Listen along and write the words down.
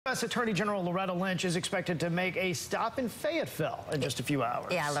U.S. Attorney General Loretta Lynch is expected to make a stop in Fayetteville in just a few hours.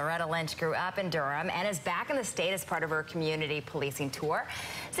 Yeah, Loretta Lynch grew up in Durham and is back in the state as part of her community policing tour.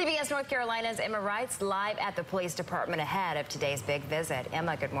 CBS North Carolina's Emma Wright's live at the police department ahead of today's big visit.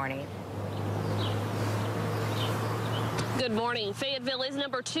 Emma, good morning. Good morning. Fayetteville is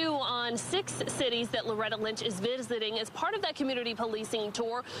number 2 on 6 cities that Loretta Lynch is visiting as part of that community policing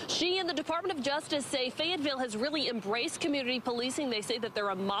tour. She and the Department of Justice say Fayetteville has really embraced community policing. They say that they're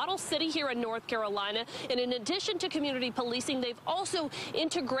a model city here in North Carolina. And in addition to community policing, they've also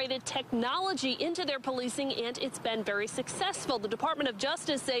integrated technology into their policing, and it's been very successful. The Department of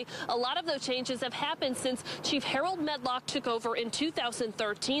Justice say a lot of those changes have happened since Chief Harold Medlock took over in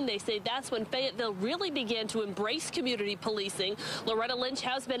 2013. They say that's when Fayetteville really began to embrace community policing. Loretta Lynch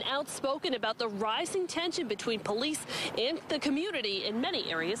has been outspoken about the rising tension between police and the community in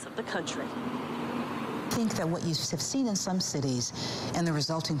many areas of the country. I think that what you have seen in some cities and the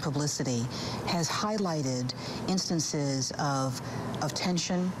resulting publicity has highlighted instances of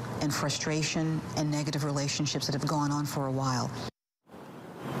tension and frustration and negative relationships that have gone on for a while.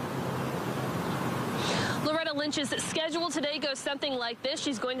 Loretta Lynch's schedule today goes something like this.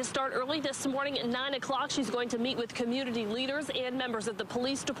 She's going to start early this morning at 9 o'clock. She's going to meet with community leaders and members of the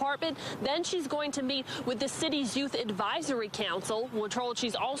police department. Then she's going to meet with the city's Youth Advisory Council. We're told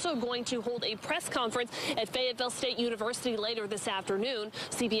she's also going to hold a press conference at Fayetteville State University later this afternoon.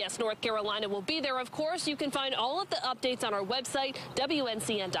 CBS North Carolina will be there, of course. You can find all of the updates on our website,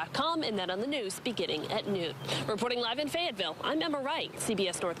 WNCN.com, and then on the news beginning at noon. Reporting live in Fayetteville, I'm Emma Wright,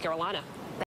 CBS North Carolina.